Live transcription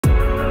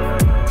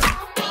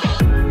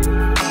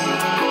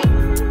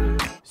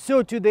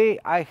So today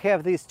I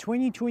have this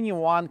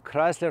 2021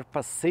 Chrysler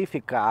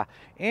Pacifica,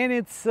 and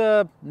it's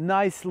a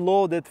nice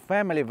loaded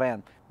family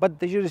van. But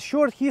there is a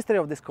short history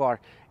of this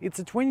car. It's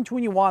a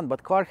 2021,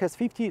 but car has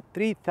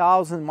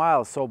 53,000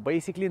 miles, so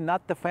basically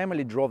not the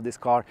family drove this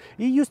car.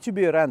 It used to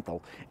be a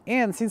rental.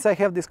 And since I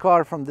have this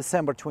car from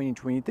December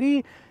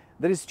 2023,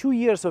 there is 2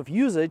 years of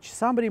usage.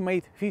 Somebody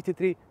made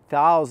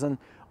 53,000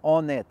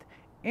 on it.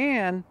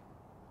 And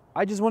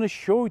I just want to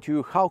show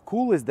you how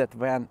cool is that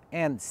van.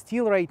 And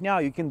still right now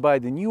you can buy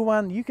the new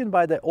one, you can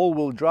buy the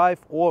all-wheel drive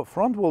or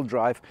front-wheel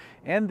drive,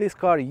 and this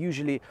car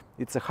usually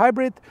it's a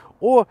hybrid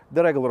or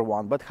the regular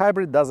one, but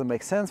hybrid doesn't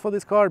make sense for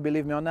this car,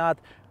 believe me or not.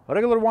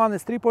 Regular one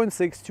is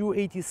 3.6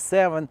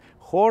 287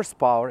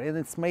 horsepower, and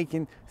it's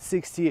making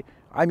 0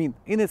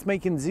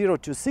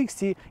 to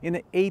 60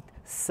 in 8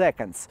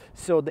 seconds.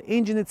 So the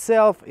engine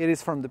itself, it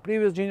is from the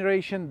previous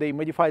generation. They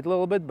modified a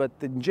little bit, but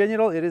in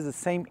general it is the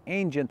same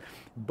engine.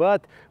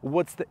 But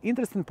what's the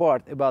interesting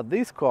part about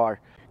this car,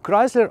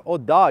 Chrysler or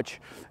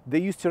Dodge, they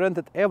used to rent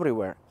it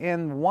everywhere.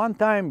 And one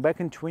time back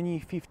in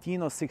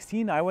 2015 or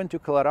 16, I went to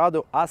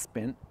Colorado,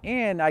 Aspen,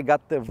 and I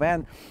got the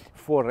van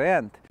for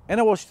rent. And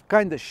I was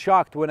kind of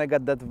shocked when I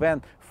got that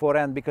van for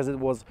rent because it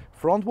was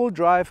front-wheel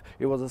drive,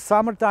 it was a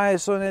summer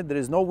tires on it, there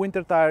is no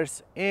winter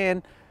tires,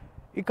 and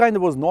it kind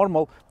of was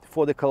normal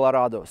for the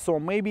Colorado. So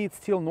maybe it's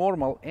still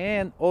normal,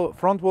 and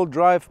front-wheel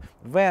drive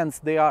vans,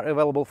 they are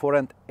available for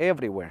rent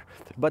everywhere.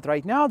 But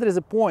right now there is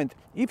a point,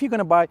 if you're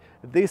gonna buy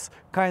this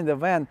kind of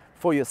van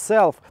for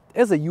yourself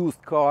as a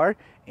used car,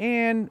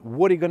 and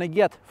what are you gonna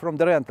get from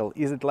the rental?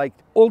 Is it like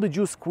all the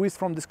juice squeezed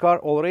from this car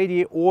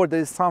already, or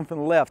there's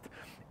something left?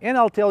 And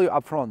I'll tell you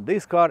up front,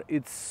 this car,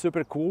 it's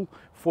super cool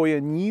for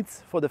your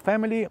needs, for the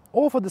family,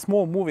 or for the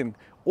small moving,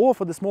 or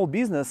for the small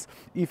business.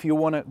 If you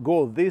want to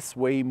go this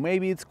way,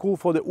 maybe it's cool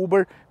for the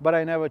Uber, but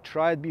I never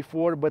tried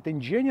before. But in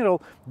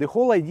general, the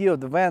whole idea of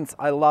the vans,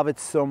 I love it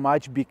so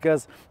much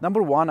because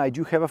number one, I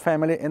do have a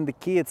family and the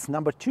kids.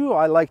 Number two,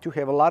 I like to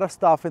have a lot of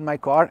stuff in my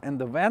car, and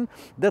the van,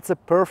 that's a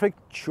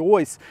perfect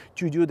choice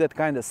to do that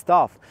kind of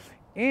stuff.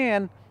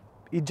 And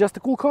it's just a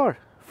cool car.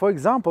 For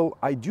example,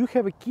 I do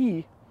have a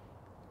key,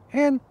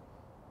 and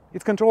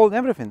it's controlling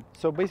everything.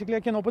 So basically I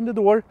can open the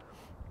door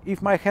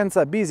if my hands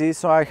are busy,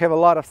 so I have a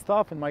lot of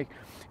stuff in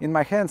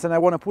my hands and I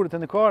want to put it in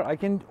the car. I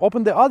can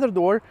open the other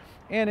door,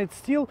 and it's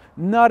still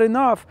not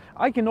enough.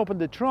 I can open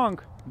the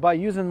trunk by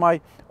using my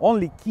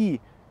only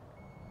key.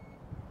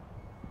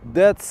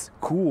 That's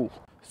cool.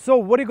 So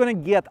what are you gonna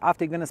get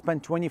after you're gonna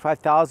spend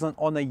 25,000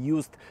 on a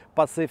used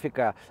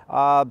Pacifica?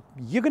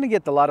 You're gonna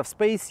get a lot of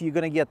space, you're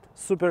gonna get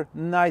super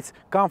nice,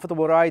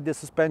 comfortable ride, the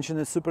suspension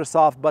is super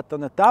soft, but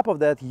on the top of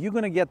that, you're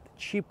gonna get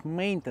cheap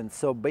maintenance.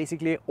 So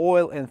basically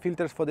oil and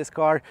filters for this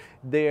car,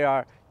 they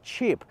are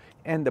cheap,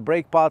 and the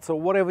brake pads or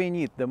whatever you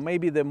need.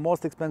 Maybe the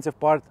most expensive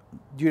part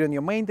during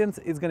your maintenance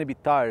is going to be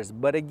tires,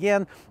 but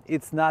again,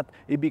 it's not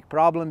a big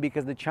problem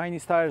because the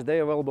Chinese tires,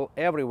 they're available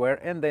everywhere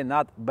and they're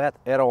not bad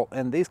at all,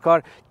 and this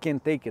car can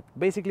take it.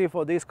 Basically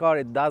for this car,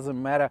 it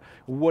doesn't matter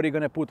what you're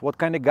going to put, what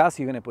kind of gas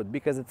you're going to put,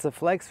 because it's a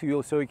flex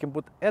fuel, so you can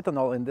put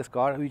ethanol in this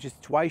car, which is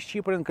twice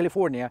cheaper in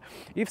California.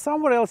 If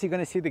somewhere else you're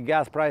going to see the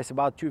gas price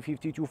about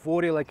 $250,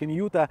 $240, like in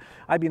Utah,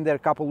 I've been there a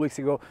couple weeks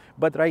ago,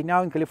 but right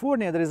now in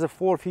California there is a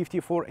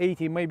 $450,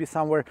 $480, maybe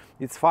somewhere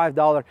it's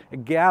 $5 a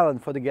gallon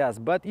for the gas.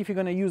 But if you're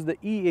going to use the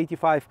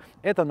E85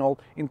 ethanol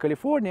in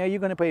California, you're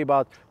going to pay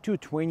about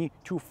 $220,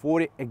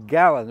 $240 a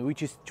gallon,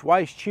 which is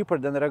twice cheaper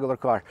than the regular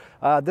car,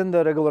 than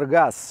the regular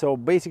gas. So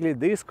basically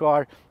this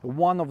car,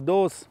 one of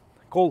those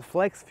called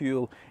flex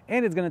fuel,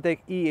 and it's going to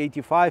take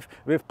E85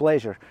 with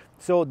pleasure.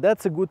 So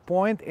that's a good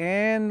point,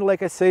 and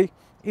like I say,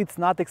 it's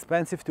not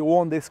expensive to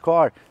own this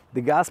car.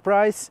 The gas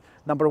price,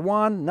 number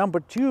one.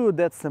 Number two,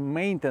 that's the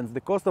maintenance.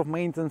 The cost of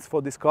maintenance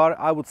for this car,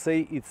 I would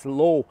say it's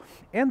low.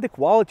 And the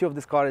quality of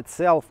this car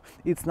itself,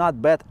 it's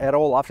not bad at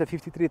all. After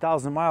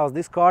 53,000 miles,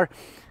 this car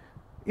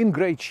in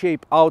great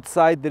shape.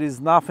 Outside there is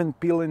nothing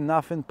peeling,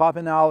 nothing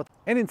popping out,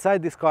 and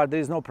inside this car there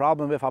is no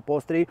problem with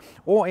upholstery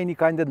or any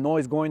kind of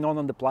noise going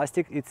on the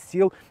plastic. It's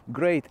still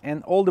great,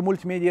 and all the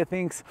multimedia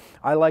things,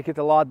 I like it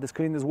a lot. The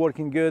screen is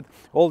working good,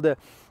 all the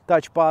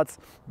touch pads,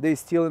 they're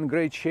still in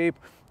great shape.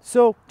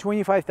 So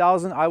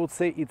 25,000, I would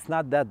say it's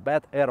not that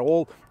bad at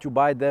all to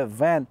buy the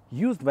van,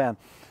 used van.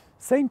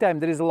 Same time,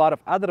 there is a lot of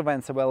other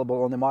vans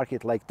available on the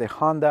market, like the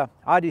Honda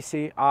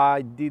Odyssey,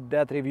 I did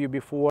that review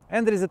before,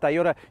 and there is a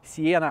Toyota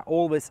Sienna,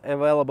 always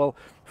available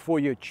for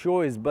your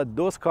choice, but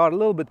those cars a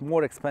little bit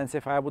more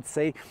expensive, I would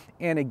say.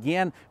 And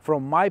again,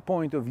 from my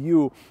point of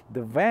view,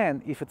 the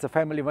van, if it's a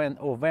family van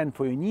or van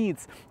for your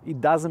needs,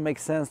 it doesn't make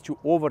sense to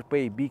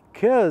overpay,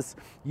 because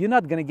you're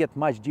not gonna get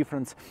much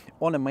difference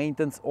on the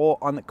maintenance or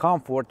on the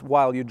comfort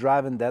while you're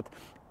driving that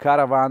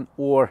Caravan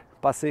or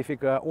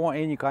Pacifica or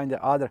any kind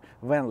of other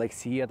van like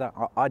Sienna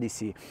or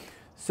Odyssey.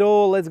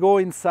 So let's go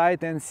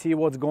inside and see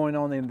what's going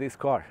on in this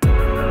car.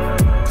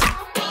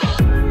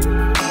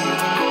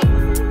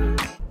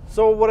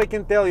 So what I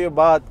can tell you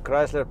about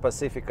Chrysler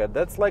Pacifica,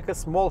 that's like a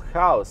small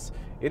house.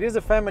 It is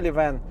a family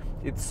van,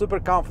 it's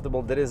super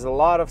comfortable, there is a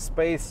lot of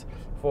space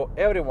for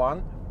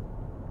everyone.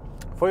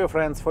 for your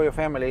friends, for your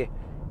family,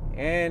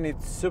 and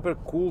it's super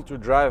cool to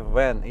drive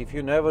van. If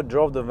you never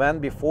drove the van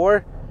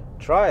before,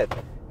 try it,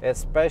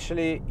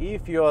 especially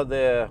if you are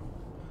the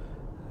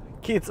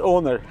kids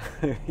owner.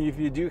 If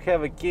you do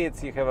have a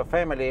kids, you have a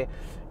family,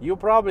 you're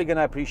probably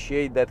gonna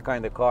appreciate that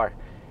kind of car.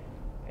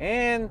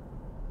 And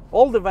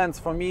all the vans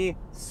for me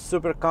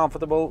super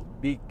comfortable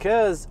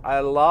because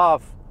I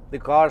love the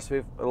cars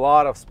with a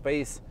lot of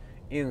space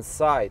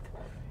inside,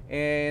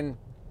 and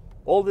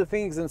all the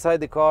things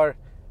inside the car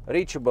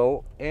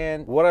reachable.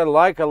 And what I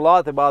like a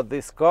lot about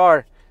this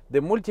car, the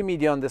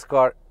multimedia on this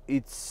car,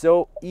 it's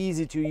so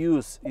easy to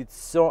use, it's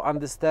so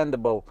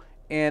understandable,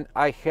 and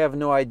I have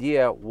no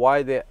idea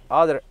why the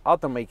other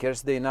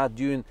automakers, they're not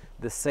doing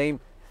the same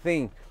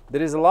thing.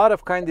 There is a lot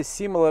of kind of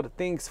similar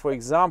things. For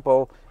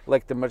example,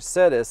 like the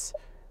Mercedes,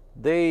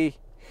 they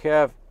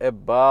have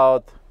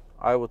about,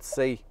 I would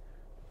say,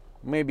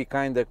 maybe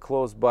kind of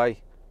close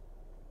by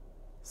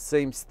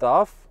same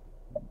stuff,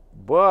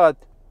 but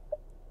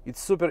it's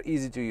super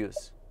easy to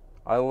use.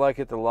 I like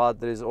it a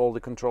lot. There is all the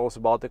controls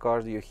about the car,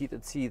 your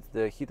heated seats,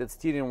 the heated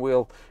steering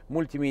wheel,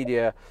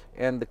 multimedia,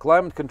 and the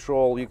climate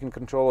control. You can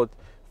control it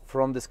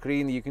from the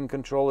screen, you can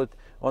control it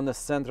on the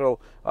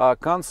central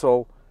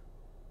console.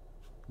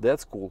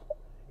 That's cool,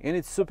 and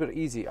it's super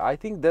easy. I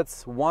think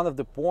that's one of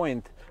the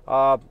point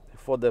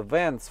for the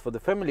vans, for the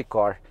family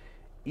car.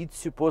 It's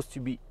supposed to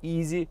be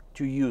easy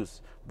to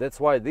use. That's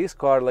why this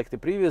car, like the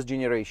previous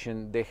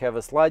generation, they have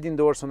a sliding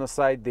doors on the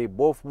side, they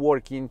both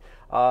working.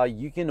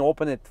 You can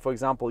open it, for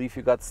example, if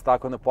you got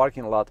stuck on a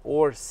parking lot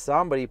or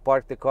somebody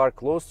parked the car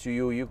close to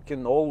you, you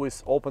can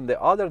always open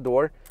the other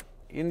door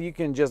and you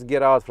can just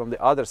get out from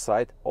the other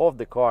side of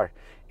the car.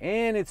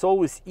 And it's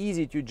always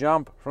easy to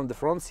jump from the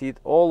front seat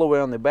all the way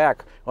on the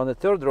back on the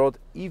third row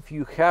if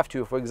you have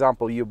to. For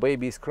example, your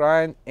baby is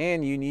crying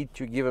and you need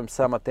to give him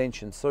some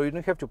attention, so you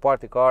don't have to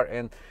park the car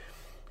and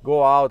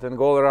go out and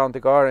go around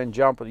the car and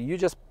jump. You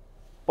just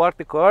park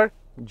the car,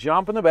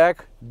 jump in the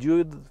back,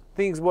 do the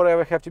things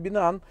whatever have to be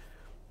done.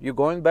 You're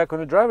going back on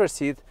the driver's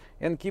seat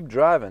and keep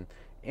driving.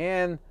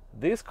 And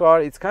this car,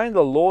 it's kind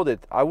of loaded.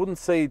 I wouldn't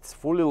say it's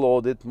fully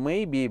loaded,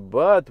 maybe,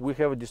 but we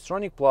have a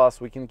Distronic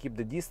Plus. We can keep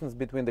the distance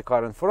between the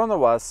car in front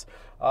of us.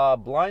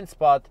 Blind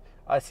spot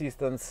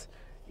assistance,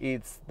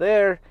 it's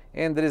there,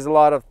 and there is a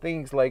lot of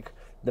things like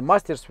the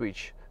master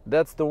switch.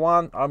 That's the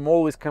one I'm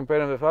always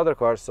comparing with other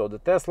cars. So the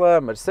Tesla,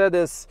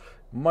 Mercedes,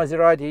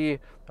 Maserati,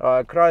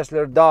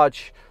 Chrysler,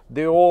 Dodge,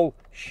 they all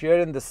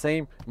sharing the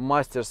same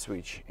master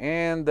switch,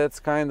 and that's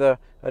kind of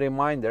a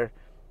reminder.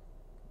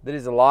 There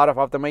is a lot of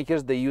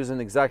automakers, they using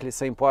exactly the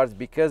same parts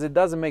because it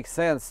doesn't make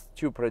sense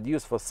to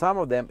produce for some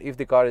of them. If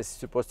the car is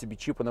supposed to be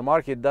cheap on the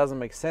market, it doesn't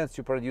make sense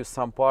to produce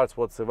some parts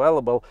what's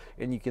available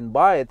and you can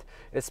buy it,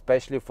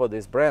 especially for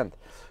this brand.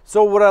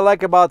 So what I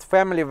like about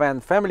family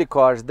van, family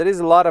cars, there is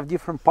a lot of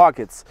different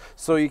pockets.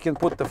 So you can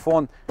put the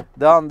phone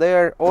down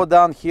there or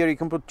down here, you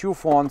can put two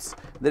phones.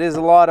 There is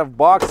a lot of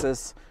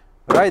boxes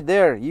right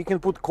there. You can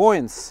put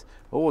coins.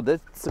 Oh,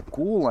 that's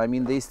cool. I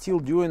mean, they still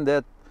doing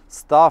that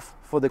stuff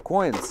for the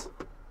coins.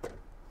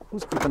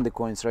 Who's keeping the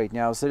coins right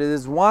now? So there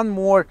is one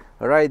more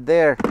right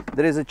there.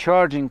 There is a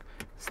charging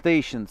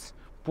stations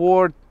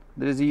port.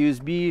 There is a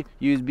USB,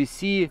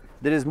 USB-C.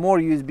 There is more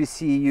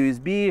USB-C,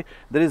 USB.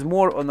 There is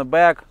more on the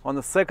back, on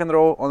the second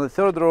row, on the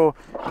third row.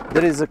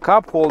 There is a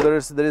cup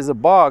holders. There is a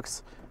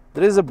box.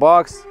 There is a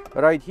box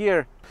right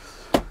here.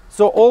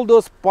 So all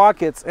those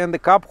pockets and the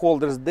cup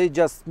holders, they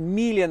just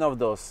million of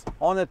those.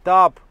 On the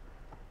top,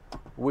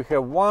 we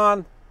have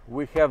one.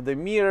 We have the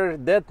mirror.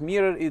 That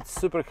mirror is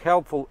super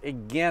helpful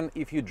again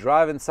if you're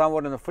driving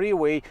somewhere on the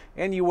freeway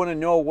and you want to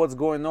know what's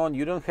going on.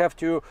 You don't have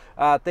to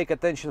take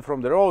attention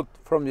from the road,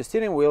 from the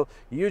steering wheel.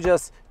 You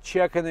just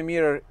check in the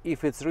mirror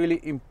if it's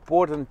really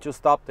important to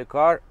stop the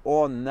car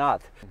or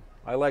not.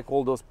 I like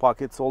all those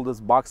pockets, all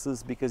those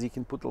boxes, because you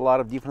can put a lot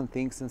of different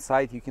things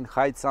inside. You can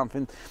hide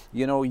something.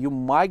 You know, you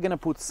might gonna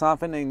put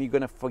something and you're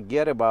gonna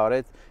forget about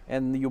it,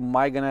 and you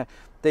might gonna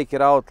take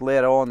it out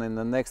later on in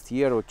the next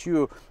year or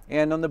two.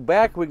 And on the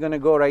back, we're gonna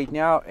go right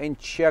now and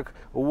check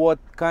what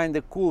kind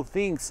of cool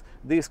things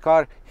this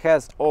car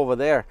has over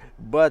there.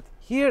 But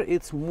here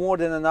it's more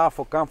than enough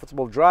for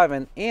comfortable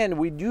driving, and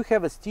we do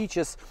have a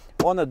stitches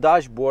on the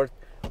dashboard,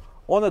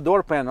 on the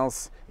door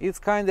panels. It's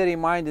kind of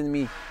reminding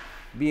me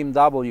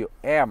BMW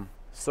M.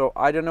 So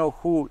I don't know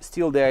who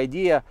stole the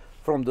idea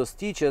from those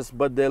stitches,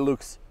 but they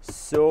look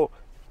so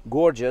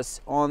gorgeous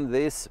on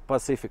this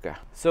Pacifica.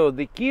 So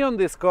the key on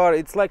this car,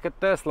 it's like a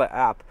Tesla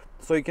app.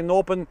 So you can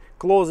open,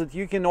 close it,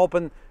 you can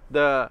open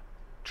the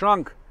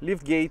trunk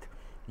lift gate,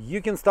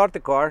 you can start the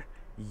car,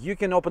 you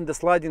can open the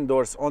sliding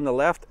doors on the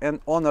left and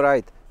on the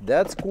right.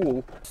 That's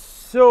cool.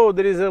 So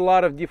there is a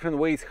lot of different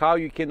ways how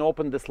you can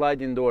open the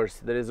sliding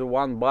doors. There is a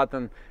one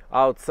button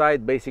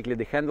outside, basically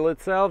the handle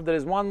itself. There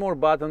is one more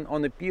button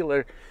on the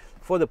pillar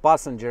for the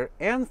passenger,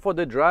 and for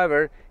the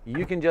driver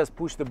you can just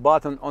push the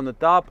button on the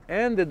top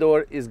and the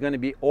door is going to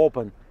be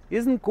open.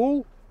 Isn't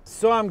cool?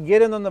 So I'm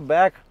getting on the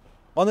back,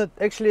 on the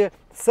actually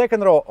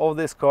second row of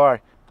this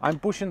car. I'm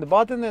pushing the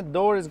button and the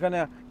door is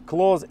gonna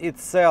close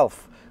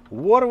itself.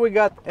 what we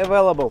got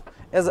available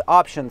as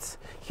options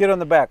here on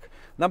the back?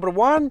 Number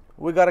one,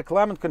 we got a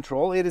climate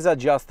control. It is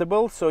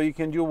adjustable, so you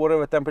can do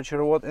whatever temperature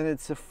you want, and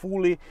it's a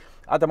fully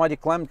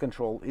automatic climate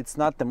control. It's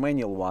not the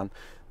manual one.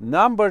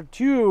 Number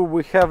two,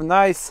 we have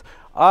nice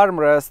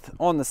armrest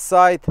on the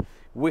side.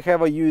 We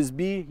have a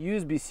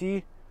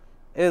USB-C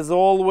as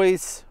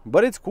always,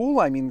 but it's cool.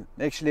 I mean,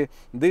 actually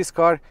this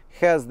car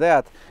has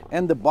that,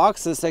 and the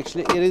boxes,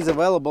 actually it is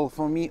available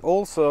for me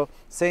also,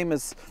 same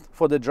as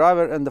for the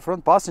driver and the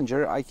front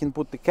passenger. I can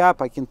put the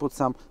cap, I can put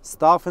some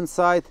stuff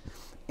inside,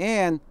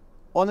 and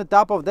on the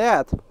top of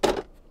that,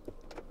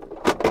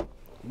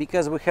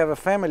 because we have a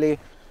family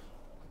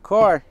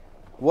car,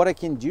 what I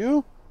can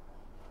do,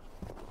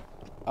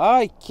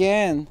 I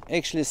can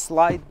actually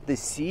slide the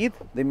seat,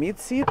 the mid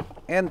seat,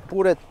 and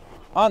put it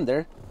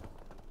under.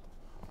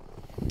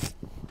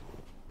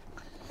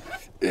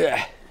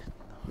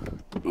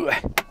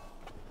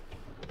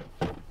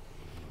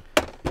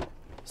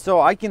 So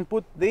I can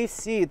put this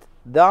seat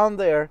down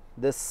there,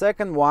 the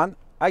second one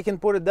I can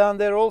put it down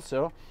there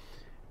also,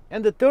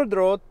 and the third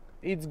row,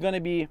 it's gonna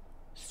be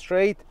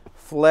straight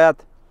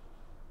flat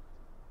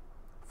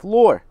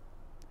floor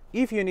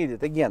if you need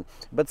it again.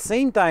 But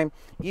same time,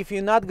 if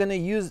you're not gonna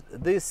use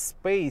this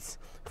space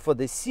for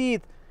the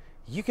seat,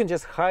 you can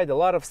just hide a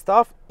lot of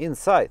stuff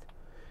inside,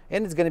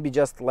 and it's gonna be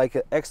just like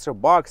an extra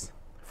box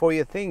for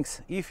your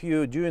things if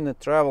you're doing a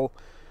travel.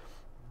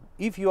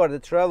 If you are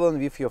traveling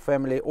with your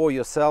family or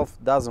yourself,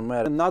 doesn't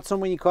matter. Not so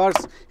many cars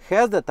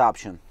has that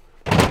option.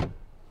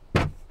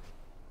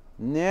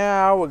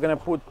 Now we're gonna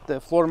put the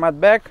floor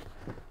mat back,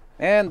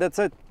 and that's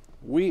it.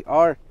 We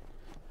are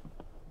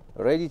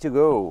ready to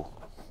go.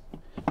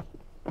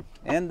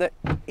 And the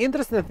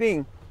interesting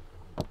thing,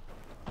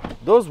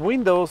 those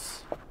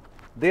windows,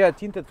 they are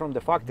tinted from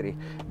the factory,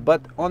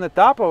 but on the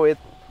top of it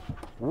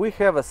we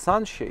have a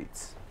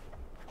sunshades.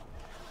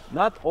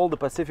 Not all the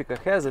Pacifica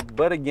has it,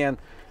 but again,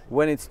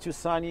 when it's too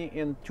sunny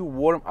and too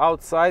warm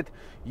outside,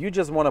 you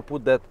just want to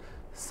put that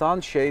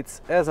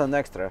sunshades as an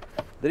extra.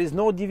 There is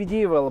no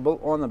DVD available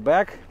on the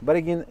back, but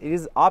again, it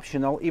is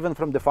optional. Even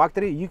from the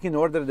factory, you can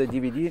order the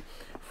DVD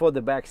for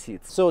the back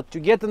seats. So to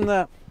get in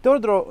the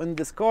third row in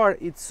this car,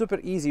 it's super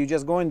easy. You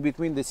just go in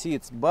between the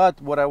seats. But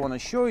what I want to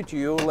show it to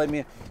you, let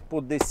me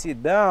put this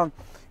seat down.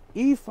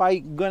 If I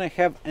gonna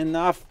have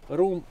enough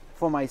room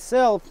for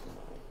myself,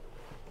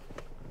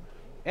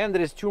 and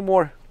there is two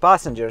more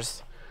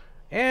passengers,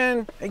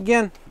 and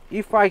again,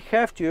 if I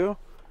have to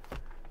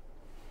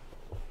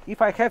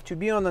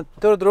be on the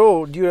third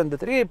row during the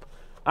trip,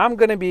 I'm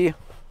gonna be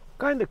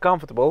kind of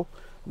comfortable.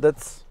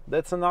 That's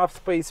enough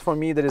space for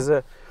me. There is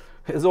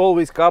as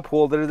always cup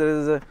holder, there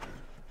is a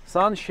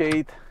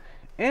sunshade,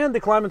 and the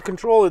climate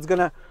control is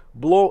gonna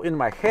blow in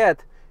my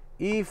head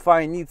if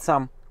I need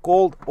some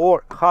cold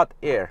or hot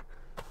air.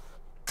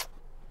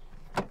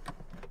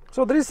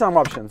 So there is some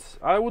options.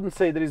 I wouldn't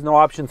say there is no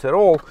options at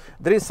all.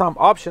 There is some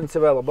options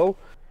available,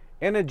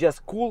 and it's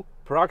just cool,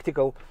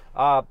 practical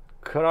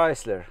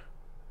Chrysler.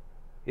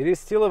 It is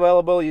still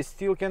available. You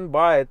still can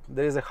buy it.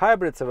 There is a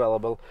hybrids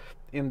available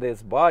in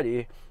this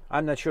body.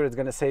 I'm not sure it's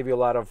gonna save you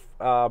a lot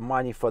of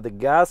money for the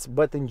gas,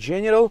 but in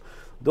general,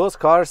 those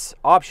cars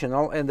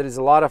optional, and there is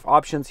a lot of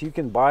options. You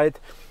can buy it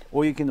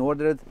or you can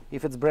order it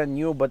if it's brand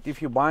new. But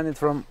if you're buying it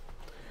from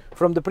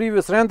the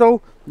previous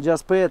rental,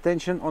 just pay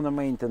attention on the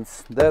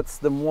maintenance. That's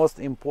the most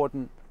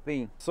important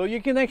thing. So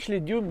you can actually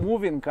do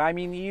moving. I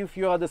mean, if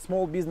you are the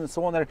small business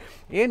owner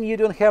and you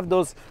don't have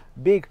those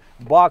big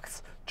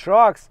box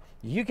trucks,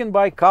 you can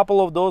buy a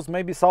couple of those,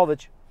 maybe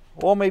salvage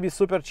or maybe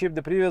super cheap,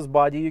 the previous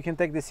body. You can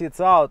take the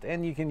seats out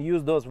and you can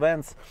use those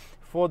vans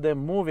for the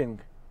moving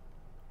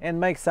and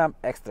make some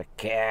extra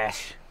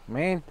cash,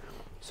 man.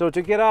 So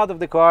to get out of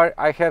the car,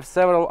 I have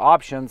several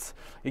options.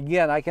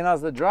 Again, I can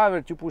ask the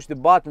driver to push the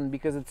button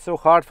because it's so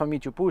hard for me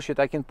to push it.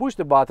 I can push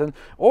the button,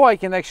 or I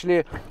can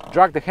actually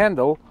drag the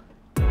handle